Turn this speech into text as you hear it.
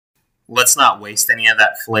Let's not waste any of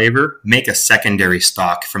that flavor. Make a secondary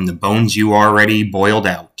stock from the bones you already boiled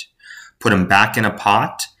out. Put them back in a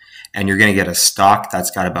pot, and you're going to get a stock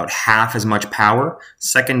that's got about half as much power.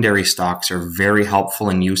 Secondary stocks are very helpful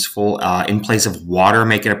and useful. In place of water,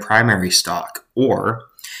 make it a primary stock. Or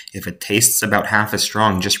if it tastes about half as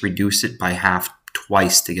strong, just reduce it by half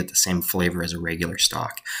twice to get the same flavor as a regular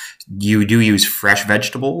stock. You do use fresh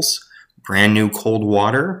vegetables, brand new cold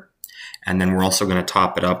water, and then we're also going to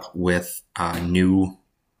top it up with new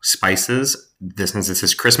spices. Since this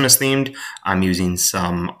is Christmas themed, I'm using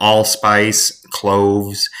some allspice,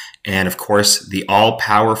 cloves, and of course the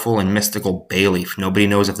all-powerful and mystical bay leaf. Nobody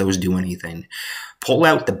knows if those do anything. Pull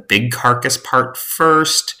out the big carcass part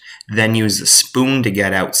first, then use a spoon to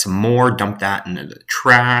get out some more, dump that into the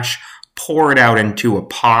trash, pour it out into a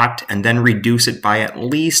pot, and then reduce it by at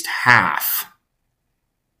least half.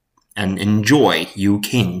 And enjoy, you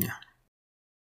king.